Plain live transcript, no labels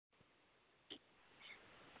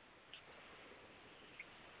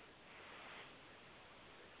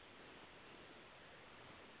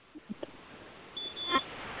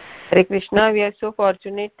Hare Krishna, we are so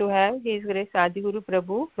fortunate to have His Grace Adiguru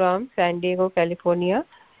Prabhu from San Diego, California,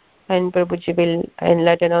 and Prabhuji will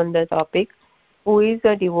enlighten on the topic, who is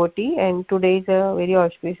a devotee, and today is a very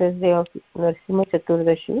auspicious day of Narasimha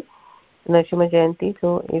Chaturdashi, Narasimha Jayanti.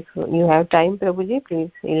 So if you have time, Prabhuji,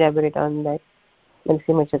 please elaborate on that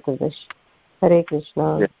Narasimha Chaturdashi. Hare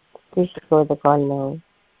Krishna. Yes. Please go the call now.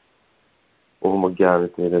 ओम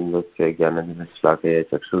ज्ञानतिरन्दस्य ज्ञाननिश्लाकय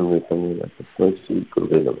चक्षुर्मिलितं तस्मै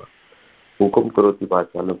श्रीगुरुवे नमः। मूकं करोति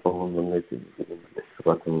वाचालं पवनं वन्दे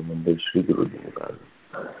श्रीगुरुं वन्दे श्रीगुरुदेवं।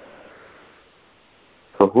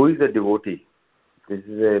 So who is a devotee? This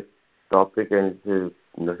is a topic, and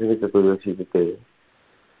Narasimha Chaturdashi today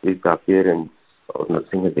is the appearance of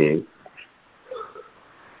Narasimha Dev.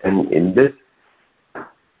 And in this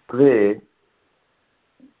way,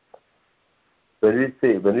 when we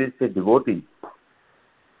say devotee,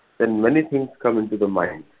 then many things come into the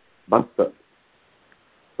mind. Bhakta.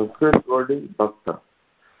 Sanskrit word is bhakta.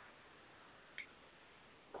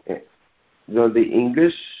 Okay. The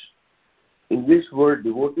English word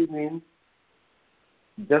devotee means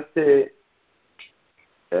just a,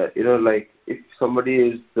 like if somebody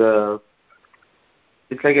is,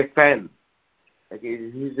 it's like a fan. Like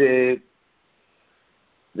the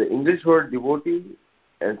English word devotee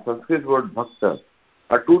and Sanskrit word bhakta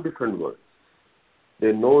are two different words. They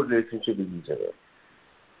have no relationship with each other.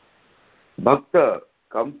 Bhakta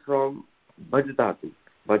comes from bhaj dhatu,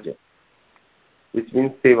 bhaja, which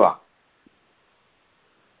means seva.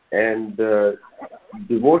 And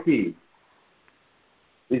devotee,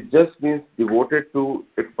 it just means devoted to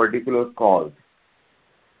a particular cause.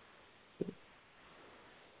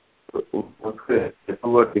 So in Sanskrit, there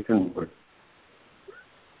are different words.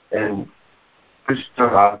 And Krishna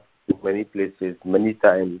asked in many places, many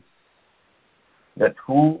times, that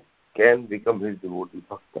who can become his devotee,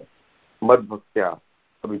 bhakta. Mad bhaktya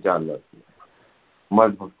abhijanati.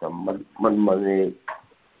 Mad bhakta, mad mane,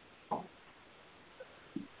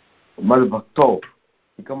 mad bhakto,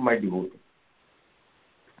 become my devotee.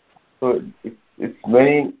 So it's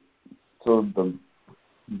many, so the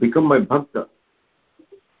become my bhakta.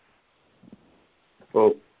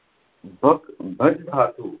 So bhaj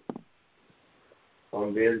dhatu,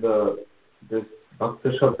 from where this bhakta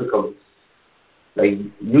shabda comes, like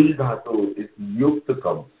yuj dhatu is yukta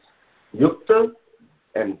comes. Yukta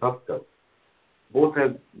and bhakta both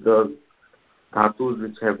have the dhatus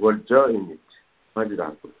which have word ja in it, bhaj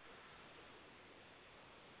dhatu.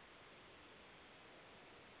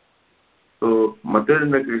 So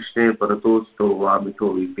matirna krishne paratosto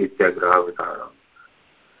vamito vipetya grahavitara.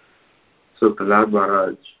 So Prahlad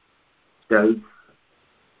Maharaj tells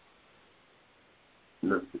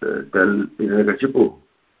Hiranyakashipu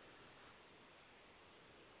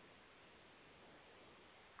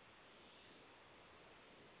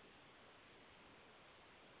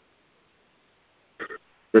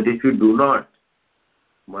that if you do not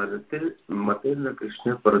Matirna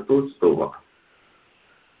Krishna Paratostova,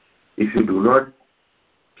 if you do not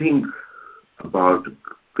think about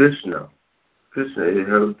Krishna, you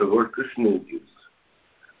have the word Krishna is used.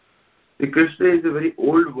 The Krishna is a very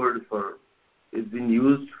old word for, it's been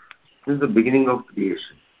used since the beginning of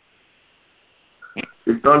creation.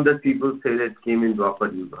 It's not that people say that it came in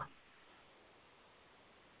Dwapar Yuga.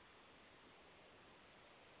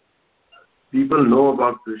 People know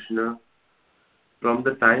about Krishna from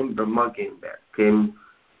the time Brahma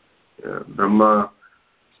Brahma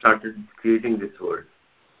started creating this world.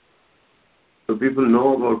 So people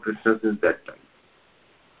know about Krishna since that time.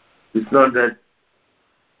 It's not that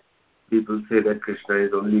people say that Krishna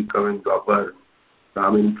is only coming Dwapar,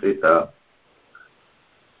 Ramin, Treta.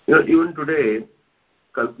 Even today,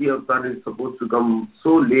 Kalki Avatar is supposed to come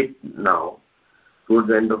so late now, towards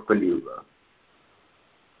the end of Kali Yuga.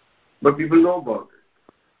 But people know about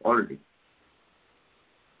it already.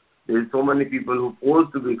 There are so many people who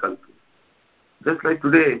pose to be Kalki. Just like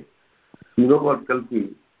today, you know about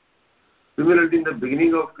Kalki. Similarly, in the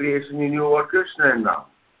beginning of creation, you knew about Krishna, and now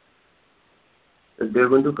that they are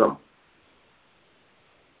going to come.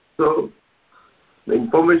 So, the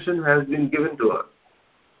information has been given to us.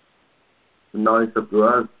 Now it's up to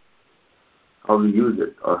us how we use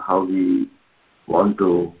it or how we want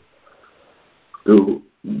to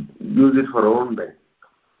use it for our own benefit.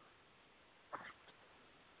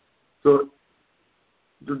 So,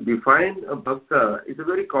 to define a bhakta is a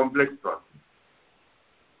very complex process.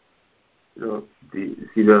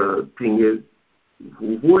 The thing is,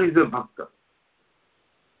 who is a bhakta?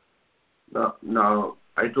 Now,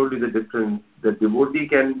 I told you the difference. The devotee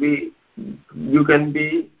you can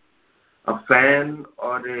be a fan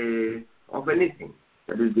or of anything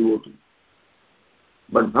that is devotee.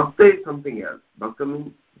 But bhakta is something else. Bhakta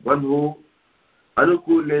means one who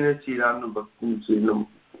anukulena chirana bhakti chiranam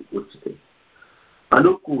uchate.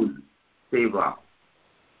 Anukul seva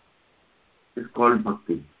is called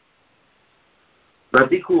bhakti.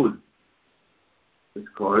 Pratikul is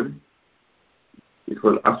called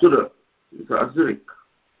asura. It's asuric.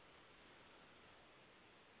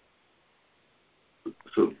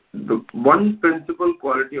 So the one principal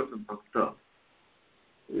quality of a bhakta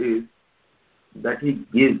is that he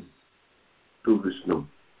gives to Vishnu.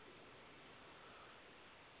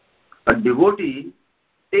 A devotee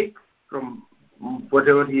takes from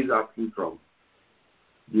whatever he is asking from.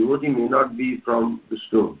 Devotee may not be from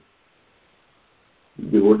Vishnu.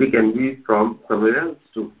 Devotee can be from somewhere else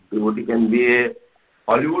too. Devotee can be a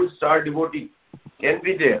Hollywood star devotee. Can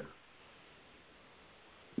be there.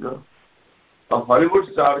 No? A Hollywood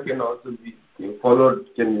star can also be, a follower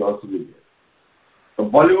can also be there. A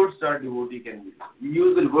Bollywood star devotee can be there. We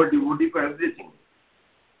use the word devotee for everything.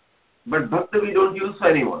 But bhakta we don't use for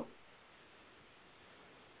anyone.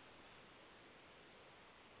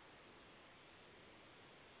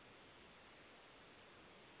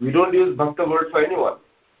 We don't use bhakta word for anyone.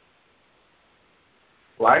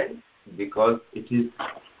 Why? Because it is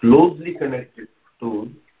closely connected to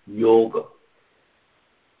yoga.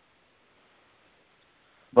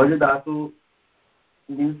 Bhajadatu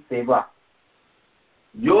means seva.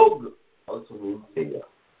 Yoga also means seva.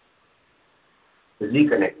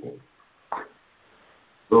 Reconnecting.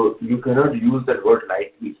 So you cannot use that word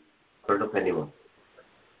lightly in front of anyone.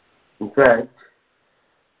 In fact,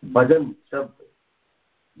 bhajan shabd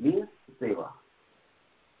means seva.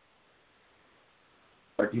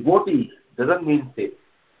 But devotee doesn't mean seva.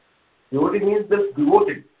 Devotee means just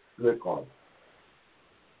devoted to a cause.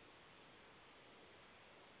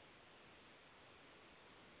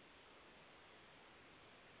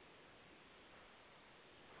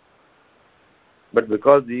 But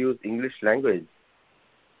because we use English language,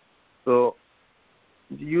 so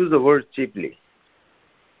we use the word cheaply.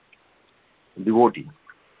 Devotee.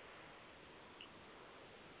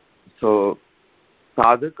 So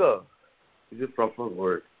sadhaka is a proper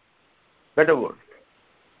word, better word,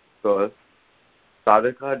 because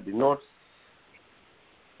sadhaka denotes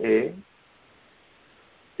a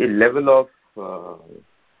level of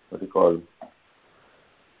what do you call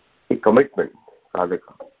a commitment.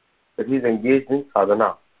 Sadhaka, that he is engaged in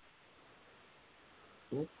sadhana.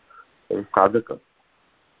 That is sadhaka.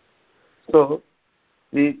 So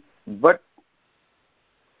but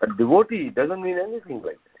a devotee doesn't mean anything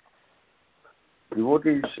like that.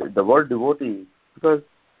 Devotee, the word devotee, because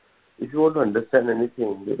if you want to understand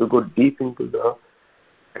anything, you have to go deep into the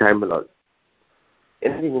etymology.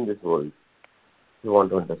 Anything in this world you want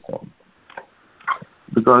to understand.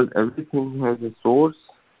 Because everything has a source,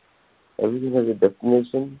 everything has a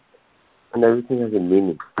destination, and everything has a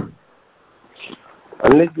meaning.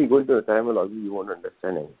 Unless we go into etymology, you won't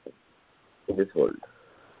understand anything in this world.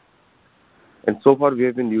 And so far we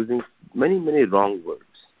have been using many, many wrong words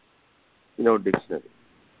in our dictionary.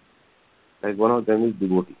 Like one of them is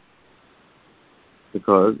devotee.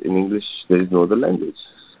 Because in English there is no other language.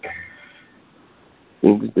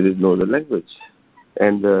 In English there is no other language.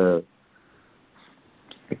 And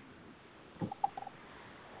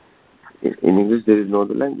in English there is no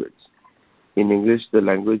other language. In English the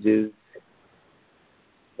language is,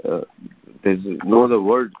 there is no other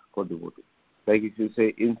word for devotee. Like if you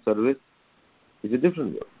say in service, it's a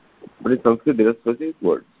different word. But in Sanskrit there are specific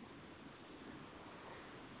words.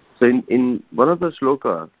 So in one of the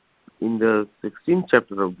shloka, in the 16th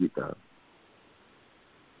chapter of Gita,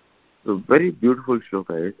 the very beautiful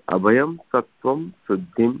shloka is Abhayam Sattvam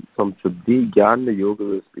Shuddhim Samshuddhi Jnana Yoga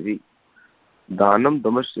Vispiri Dhanam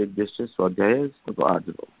Damash Yajyasya Swadhyaya Stapa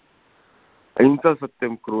Arjava Ahimsa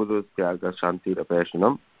Satyam Krodha Tyaga Shanti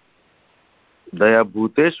Rapashanam Daya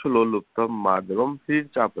Bhuteshva Loluptam Madhavam Sir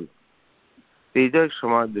Chapal Teja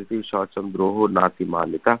Kshama Dhriti Shaucham Droho Nati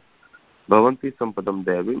Malita Bhavanti Sampadam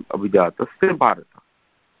Devim Abhijata Sthir Bharata.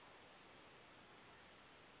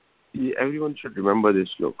 Everyone should remember this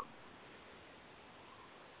shloka.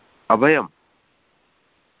 Abhayam,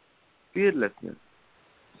 fearlessness.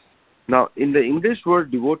 Now, in the English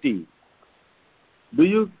word devotee, do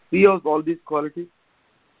you see all these qualities?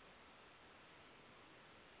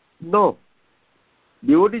 No.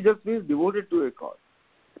 Devotee just means devoted to a cause.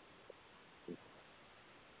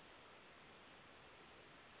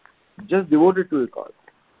 Just devoted to a cause.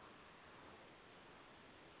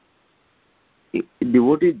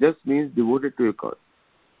 Devotee just means devoted to a cause.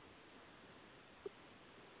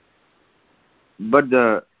 But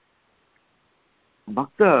the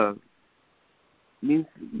bhakta means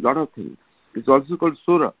a lot of things. It's also called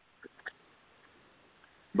Sura.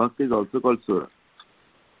 Bhakti is also called Sura.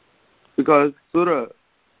 Because Sura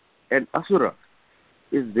and Asura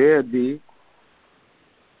is where the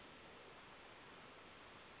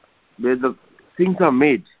things are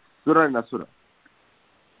made. Sura and Asura.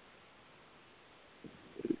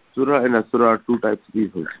 Sura and Asura are two types of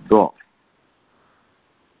people. Dog.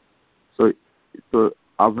 So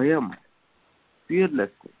Abhayam,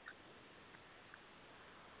 fearlessness.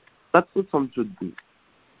 Tattva Samshuddhi.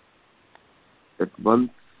 That one's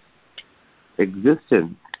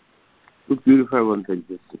existence to purify one's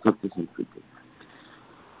existence. Tattva Samshuddhi.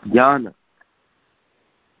 Jnana.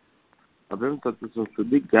 Abhayam Tattva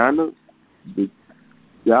Samshuddhi. Jnana.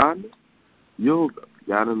 Jnana. Yoga.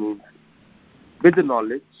 Jnana means with the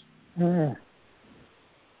knowledge.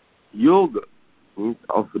 Yoga means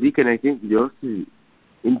of reconnecting yourself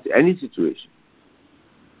in any situation.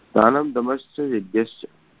 Danam damascha yajnascha.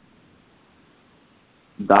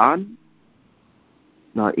 Dan,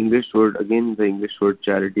 now English word, again the English word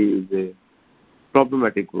charity is a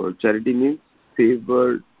problematic word. Charity means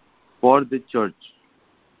favor for the church.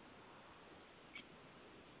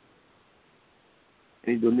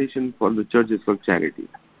 Any donation for the church is called charity.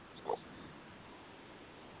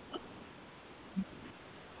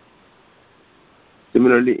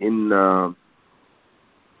 Similarly, in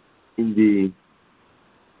the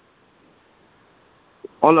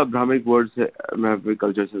all our Brahmanic words, Brahmanic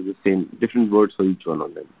cultures have the same, different words for each one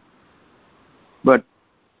of them. But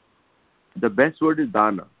the best word is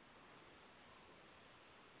dana.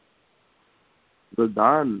 The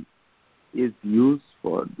dan is used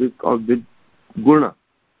for this of with guna.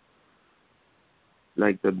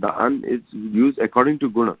 Like the dan is used according to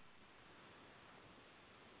guna.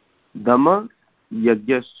 Dhamma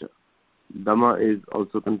yajnascha. Dhamma is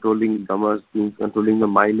also controlling. Dhamma means controlling the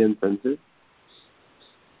mind and senses.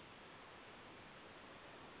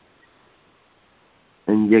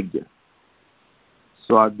 And yajna.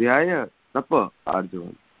 Swadhyaya tapa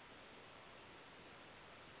arjavan.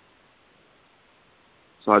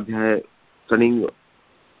 Swadhyaya, studying,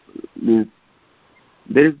 means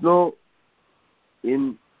there is no,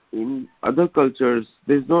 in other cultures,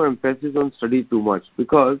 there is no emphasis on study too much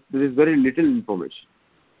because there is very little information.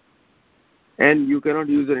 And you cannot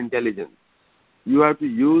use your intelligence. You have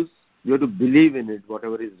to believe in it,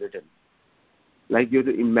 whatever is written. Like you have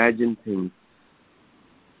to imagine things.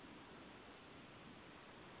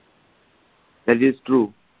 That is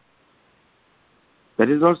true. That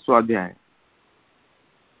is not Swadhyaya.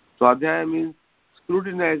 Swadhyaya means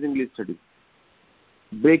scrutinizingly study.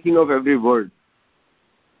 Breaking of every word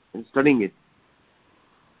and studying it.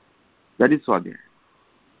 That is Swadhyaya.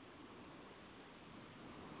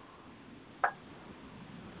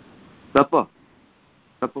 Tapa.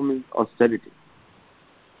 Tapa means austerity.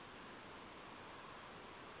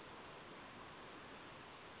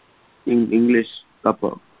 In English,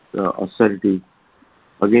 tapa, austerity.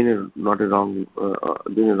 Again, not a wrong.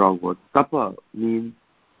 Again, a wrong word. Tapa means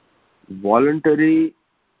voluntary.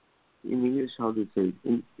 In English, how do you say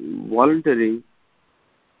it? Voluntary,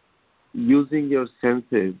 using your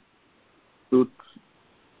senses to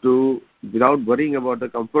without worrying about the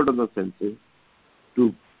comfort of the senses,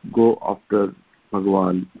 to go after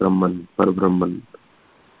Bhagavan, Brahman, Parabrahman,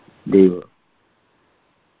 Deva.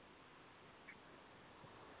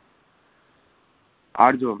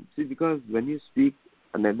 Arjavam. See, because when you speak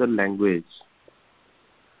another language,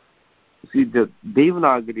 see, the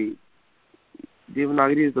Devanagari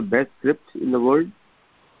is the best script in the world,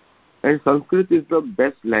 and Sanskrit is the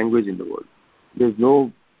best language in the world. There's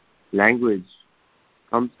no language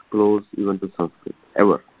comes close even to Sanskrit,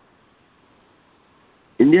 ever.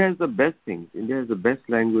 India has the best things. India has the best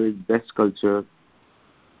language, best culture,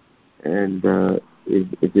 and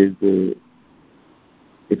it is the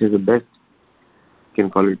best. You can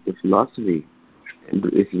call it the philosophy. And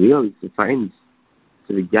it's real. It's a science. It's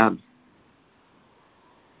a Vigyan.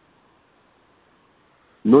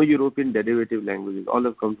 No European derivative languages. All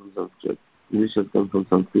have come from Sanskrit. English has come from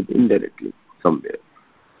Sanskrit indirectly somewhere,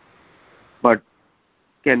 but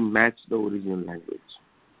can match the original language.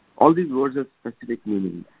 All these words have specific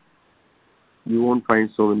meanings. You won't find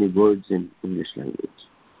so many words in English language.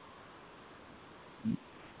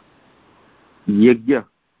 Yajna.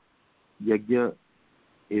 Yajna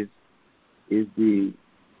is the...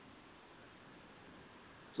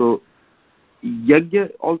 So,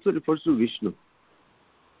 Yajna also refers to Vishnu.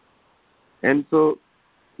 And so,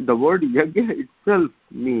 the word Yajna itself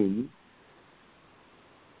means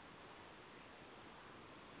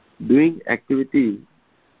doing activity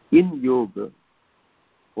in yoga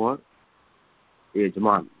for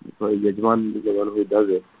Yajman. So Yajman is the one who does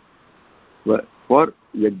it. for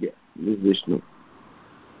Yajna, means Vishnu.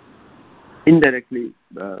 Indirectly,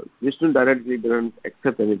 Vishnu directly doesn't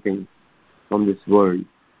accept anything from this world.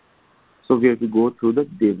 So we have to go through the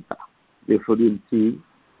Devata. Therefore, you'll see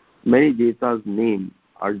many Devatas' names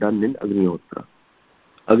are done in Agnihotra.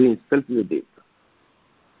 Agni itself is a Devata.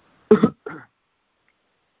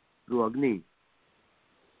 Through Agni,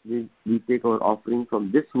 we take our offering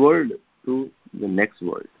from this world to the next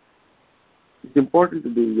world. It's important to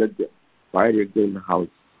do Yajna, fire Yajna in the house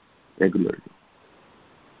regularly.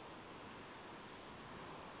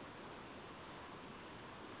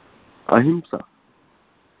 Ahimsa.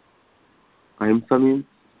 Ahimsa means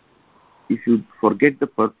if you forget the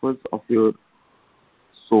purpose of your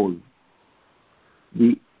soul,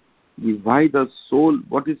 why the soul,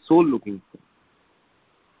 what is soul looking for?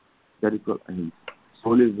 That is called ahimsa.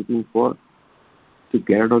 Soul is looking for to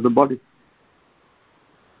get out of the body.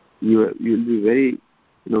 You'll be very,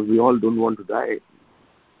 we all don't want to die.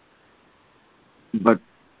 But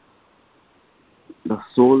the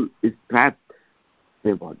soul is trapped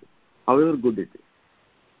in the body, however good it is.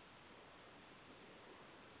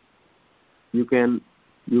 You can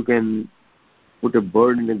put a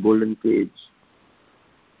bird in a golden cage.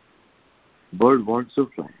 Bird wants to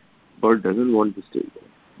fly. Bird doesn't want to stay there.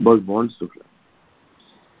 Bird wants to fly.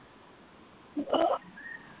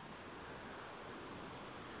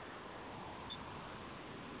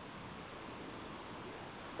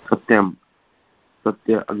 Satyam.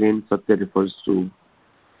 Satya, again, Satya refers to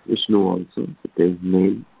Vishnu also. Satya is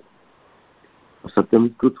male. Satyam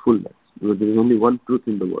is truthfulness, because there is only one truth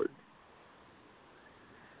in the world.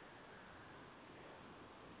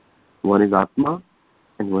 One is Atma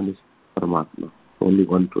and one is Paramatma. Only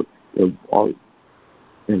one truth. They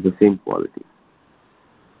have the same quality.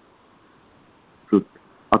 Truth.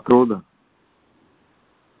 Akrodha.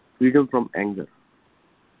 Freedom from anger.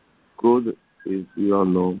 Krodha is, we all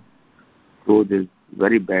know, Krodha is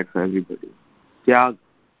very bad for everybody. Tyag.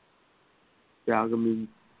 Tyag means,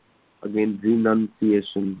 again,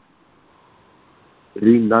 renunciation.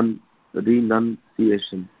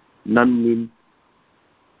 Renunciation. Nun means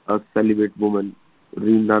a celibate woman.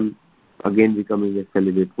 Renun, again becoming a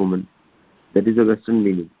celibate woman. That is a Western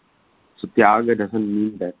meaning. So Tyaga doesn't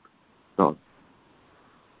mean that at all.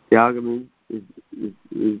 Tyaga means it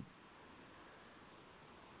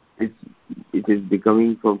is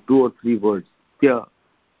becoming from 2 or 3 words. Tya,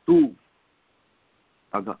 tu,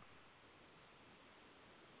 aga.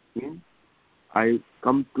 Means I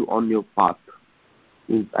come on your path.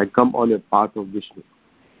 Means I come on a path of Vishnu.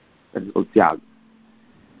 That is called Tyaga.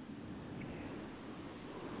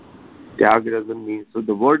 Tyaga doesn't mean, so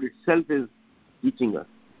the word itself is teaching us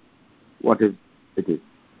what it is.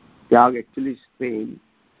 Tyaga actually is saying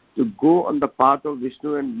to go on the path of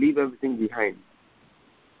Vishnu and leave everything behind.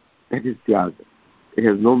 That is Tyaga. It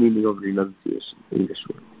has no meaning of renunciation in this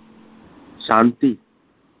word. Shanti.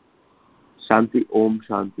 Shanti, Om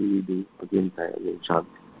Shanti we do again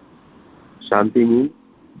Shanti. Shanti means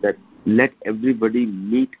that let everybody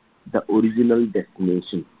meet the original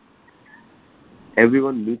destination.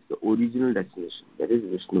 Everyone meets the original destination. That is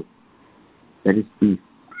Vishnu. That is peace.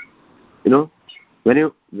 When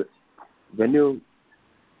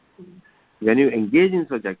you engage in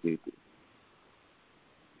such activity,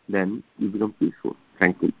 then you become peaceful,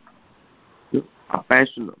 tranquil.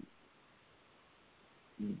 Apassionate.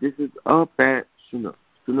 This is apassionate.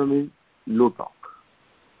 Shuna means low talk.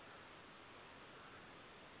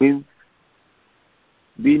 Means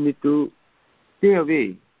we need to stay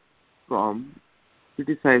away from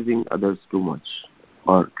criticizing others too much,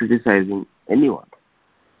 or criticizing anyone,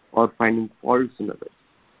 or finding faults in others.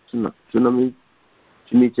 Shuna means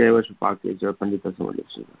Chunicheva Shupakecha Pandita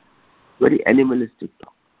Samadeshana. Very animalistic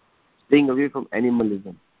talk. Staying away from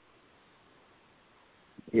animalism.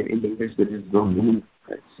 Here in English there is no meaning.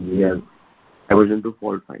 We have aversion to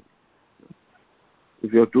fault finding.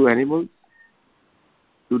 If you have 2 animals,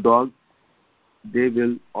 2 dogs, they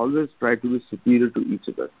will always try to be superior to each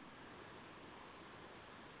other.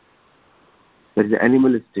 That is the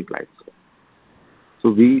animalistic lifestyle. So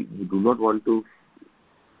we do not want to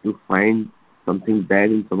find something bad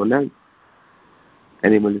in someone else,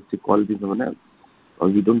 animalistic quality in someone else, or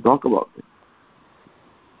we don't talk about it.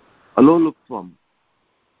 Aloluktvam.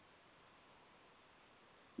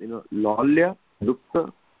 Lalya,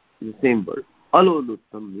 Lukta is the same word.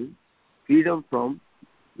 Aloluktvam means freedom from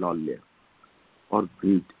lalya or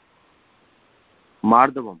greed.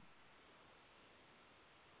 Mardavam.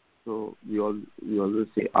 So we always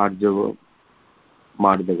say Arjava,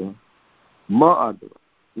 Mardava. Ma-ardava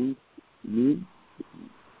means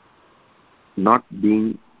not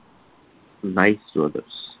being nice to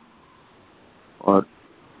others. or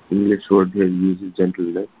English word here used is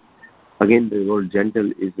gentleness. Again, the word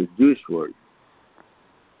gentle is a Jewish word.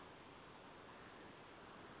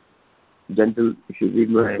 Gentle, if you read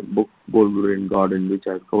my book, Bold Word in God, in which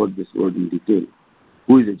I have covered this word in detail,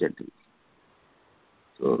 who is a gentle?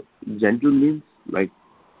 So, gentle means like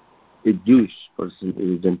a Jewish person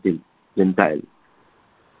is a Gentile.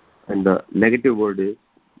 And the negative word is,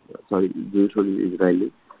 Jewish word is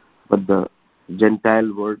Israeli, but the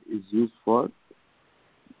Gentile word is used for,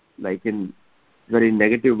 like in very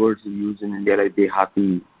negative words used in India, like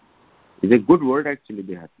Dehati. It's a good word actually,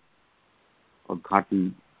 Dehati. Or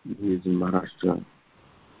Ghati, used in Maharashtra.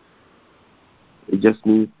 It just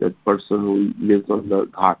means that person who lives on the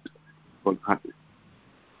ghat, or Ghati.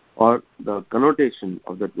 Or the connotation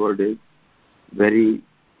of that word is very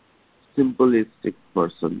simplistic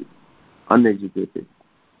person, uneducated.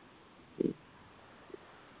 Okay.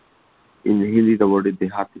 In Hindi, the word is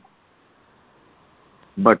Dehati.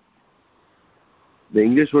 But the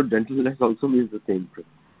English word gentleness also means the same thing.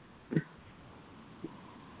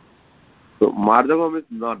 So Mardavam is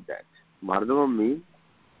not that. Mardavam means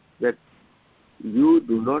that you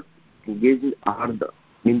do not engage in arda,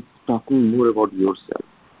 means talking more about yourself.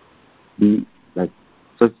 Be like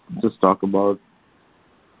just talk about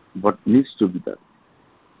what needs to be done.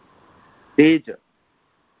 Teja.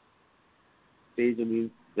 Teja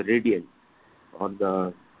means the radiance or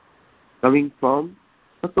the coming from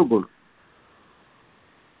Sattva.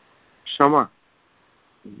 Shama.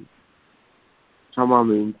 Shama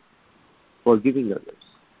means forgiving others.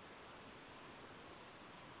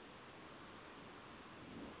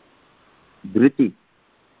 Dhriti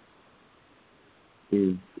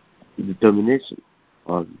is determination,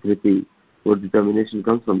 or Dhriti, where determination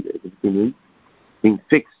comes from there. Dhriti means being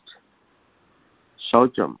fixed.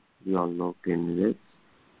 Shaucham, we all know cleanliness.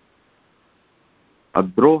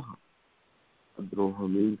 Adroha. Adroha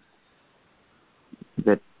means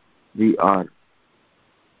that we are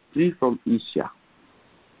free from Isha.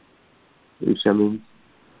 Isha means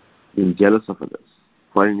being jealous of others,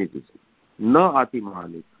 foreignitism. Na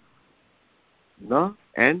atimanita. Na,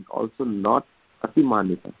 and also not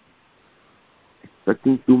atimanita.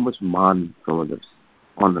 Expecting too much man from others,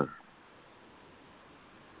 honor.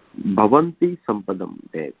 Bhavanti sampadam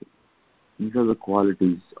devi. These are the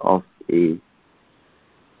qualities of a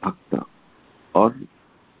bhakta or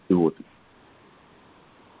devotee.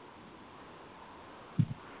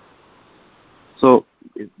 So,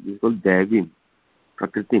 it's called Devim,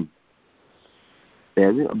 Prakritim.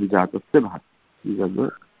 Devim Abhijatasya Bhat. These are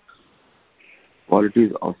the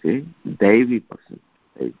qualities of a Devi person.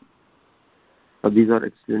 Devi. So these are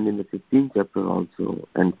explained in the 15th chapter also,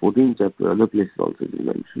 and 14th chapter, other places also is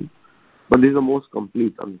mentioned. But this is the most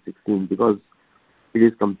complete on the 16th because it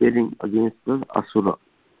is comparing against the Asura.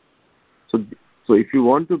 So if you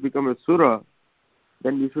want to become a Sura,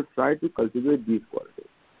 then you should try to cultivate these qualities.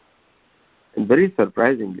 And very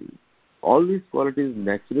surprisingly, all these qualities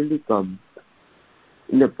naturally come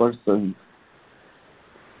in a person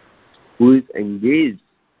who is engaged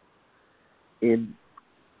in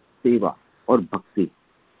seva or bhakti.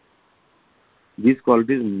 These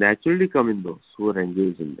qualities naturally come in those who are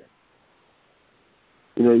engaged in that.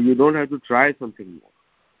 You don't have to try something more.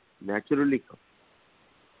 Naturally come.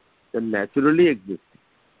 They naturally exist.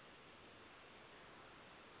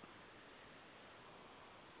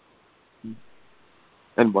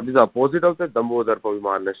 And what is the opposite of that? Dambodar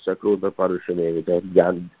pavimanascha krodha parushamevita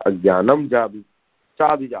jnanam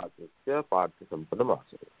chabhijatya partha sampadam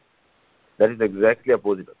asaya. That is exactly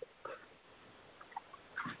opposite of that.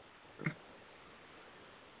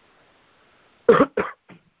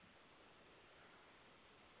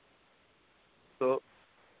 So,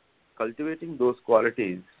 cultivating those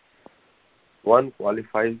qualities, one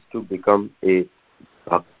qualifies to become a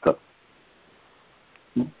bhakta.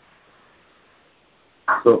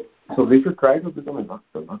 So we should try to become a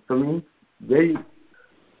bhakta. Bhakta means very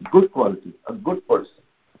good quality, a good person.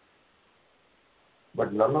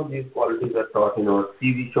 But none of these qualities are taught in our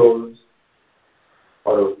TV shows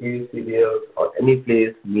or our TV serials or any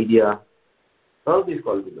place, media. None of these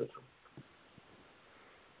qualities are taught.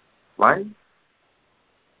 Why?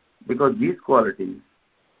 Because these qualities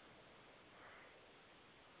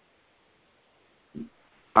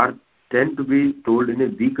tend to be told in a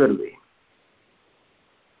weaker way.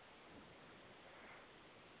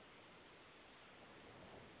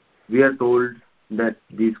 We are told that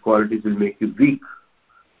these qualities will make you weak.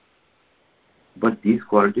 But these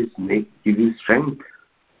qualities give you strength.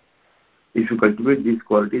 If you cultivate these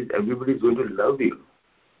qualities, everybody is going to love you.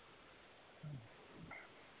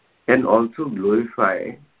 And also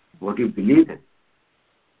glorify what you believe in.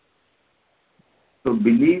 So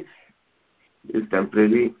belief is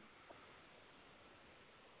temporary,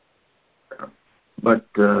 but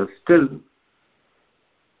still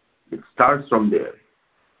it starts from there.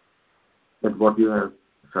 That what you have,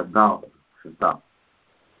 Shraddha.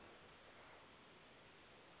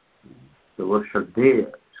 The word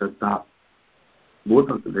Shraddheya, Shraddha, both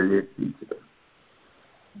of them relate to each other.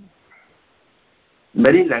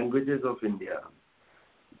 Many languages of India,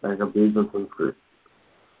 like are based on Sanskrit,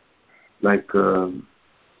 like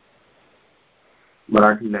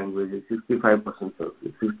Marathi language is 65%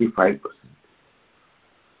 Sanskrit, 65%.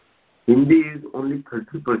 Hindi is only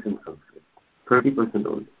 30% Sanskrit, 30%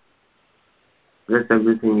 only. Rest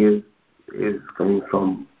everything is coming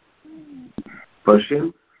from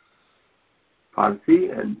Persian, Farsi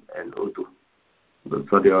and Urdu,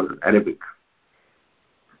 or Arabic.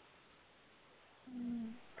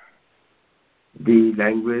 The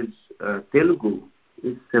language Telugu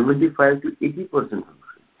is 75 to 80% Sanskrit.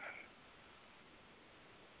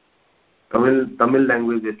 Tamil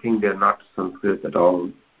language, they think they are not Sanskrit at all.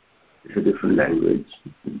 It's a different language,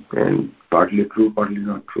 and partly true, partly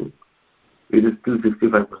not true. It is still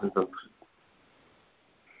 65% Sanskrit.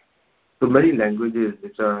 So many languages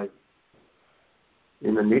which are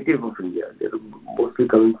in the native of India, they are mostly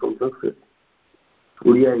coming from Sanskrit.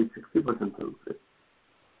 Oriya is 60% Sanskrit.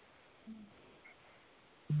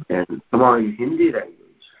 And somehow in Hindi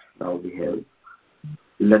language, now we have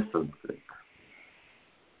less Sanskrit.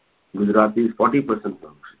 Gujarati is 40%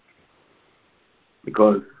 Sanskrit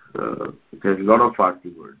because it has a lot of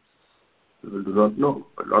Farsi words. People do not know,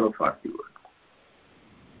 but a lot of Farsi words.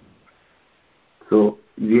 So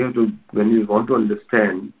we have to, when we want to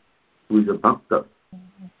understand who is a Bhakta,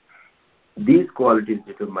 these qualities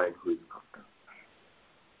determine who is a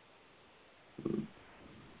Bhakta.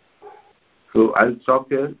 So I'll stop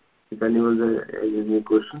here. If anyone has any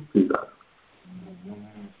questions, please ask.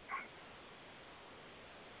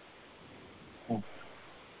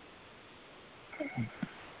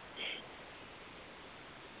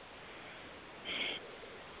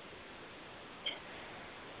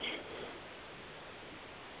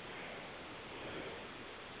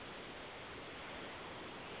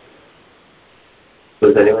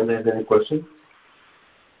 Does anyone have any questions?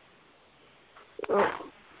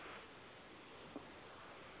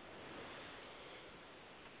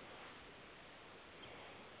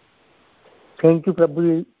 Thank you,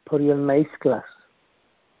 Prabhu, for your nice class.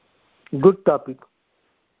 Good topic.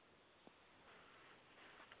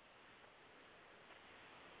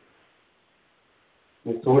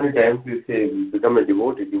 So many times we say we become a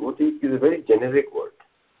devotee. Devotee is a very generic word.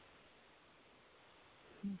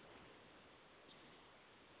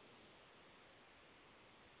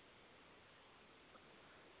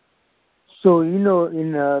 So,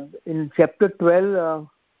 in chapter 12,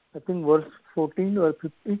 I think verse 14 or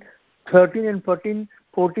 15, 13 and 14,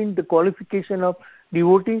 the qualification of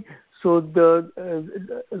devotee. So that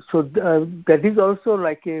is also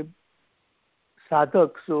like a sadhak.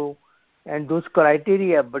 So, and those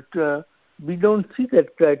criteria, but we don't see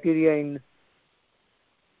that criteria in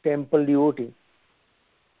temple devotee.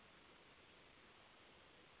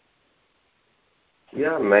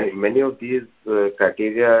 Yeah, many of these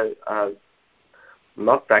criteria are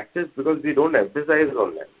not practiced because we don't emphasize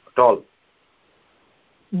on them at all.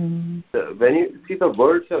 When you see, the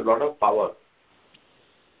words have a lot of power.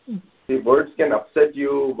 See, words can upset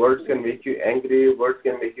you, words can make you angry, words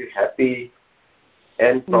can make you happy,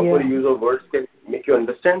 and proper use of words can make you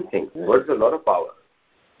understand things. Words have a lot of power.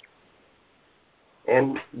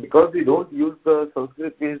 And because we don't use the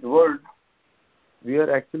Sanskrit-based words, we are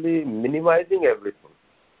actually minimizing everything.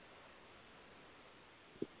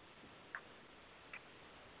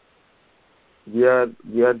 We're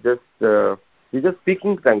just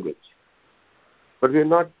speaking language, but we're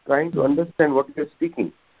not trying to understand what we're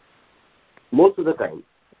speaking most of the time.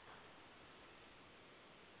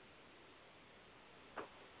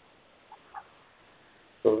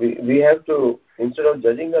 So we have to, instead of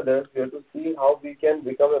judging others, we have to see how we can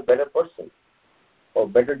become a better person or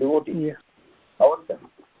better devotee. Yeah. Ourselves.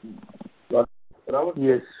 Not ourselves.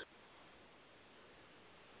 Yes.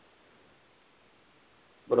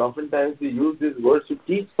 But oftentimes we use these words to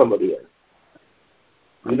teach somebody else.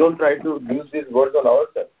 We don't try to use these words on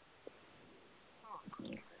ourselves.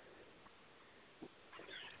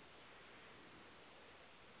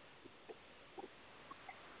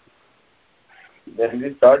 When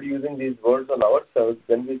we start using these words on ourselves,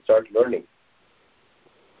 then we start learning.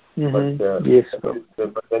 But, yes.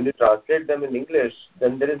 But when we translate them in English,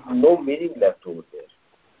 then there is no meaning left over there.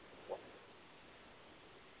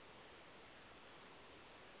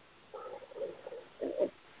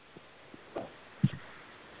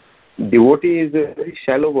 Devotee is a very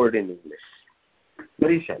shallow word in English.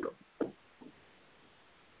 Very shallow.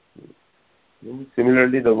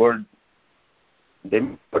 Similarly, the word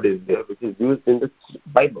demigod is there, which is used in the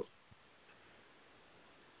Bible.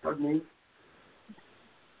 What means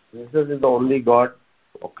Jesus is the only God,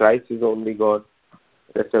 or Christ is the only God,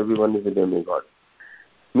 rest everyone is a demigod.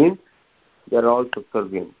 Means they are all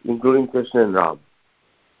subservient, including Krishna and Ram,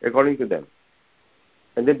 according to them.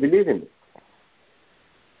 And they believe in it.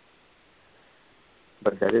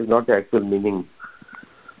 But that is not the actual meaning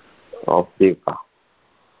of Devaka.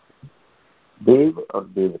 Dev or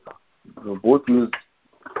Devaka. They are both used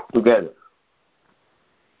together.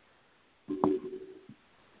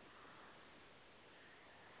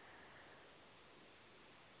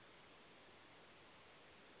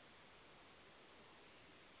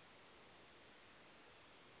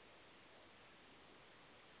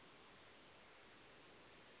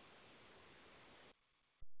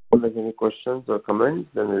 If there's any questions or comments,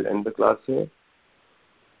 then we'll end the class here.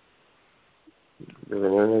 Does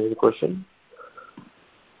anyone have any question?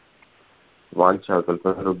 Vancha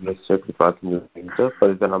kalpatarubhyasya kripasinudhya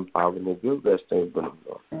paritanam pavanebhyo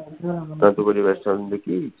vaishnavibhyo Natubhari Vaishnavindra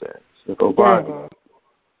ki jai. Shri Prabhupada.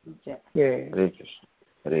 Hare Krishna.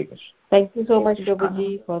 Hare Krishna. Thank you so much,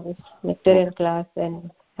 Prabhuji, for this nectarian class,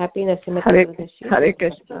 and happy Narasimha Hare Chaturdashi.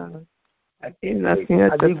 Krishna. Happy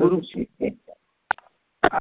Narasimha Chaturdashi.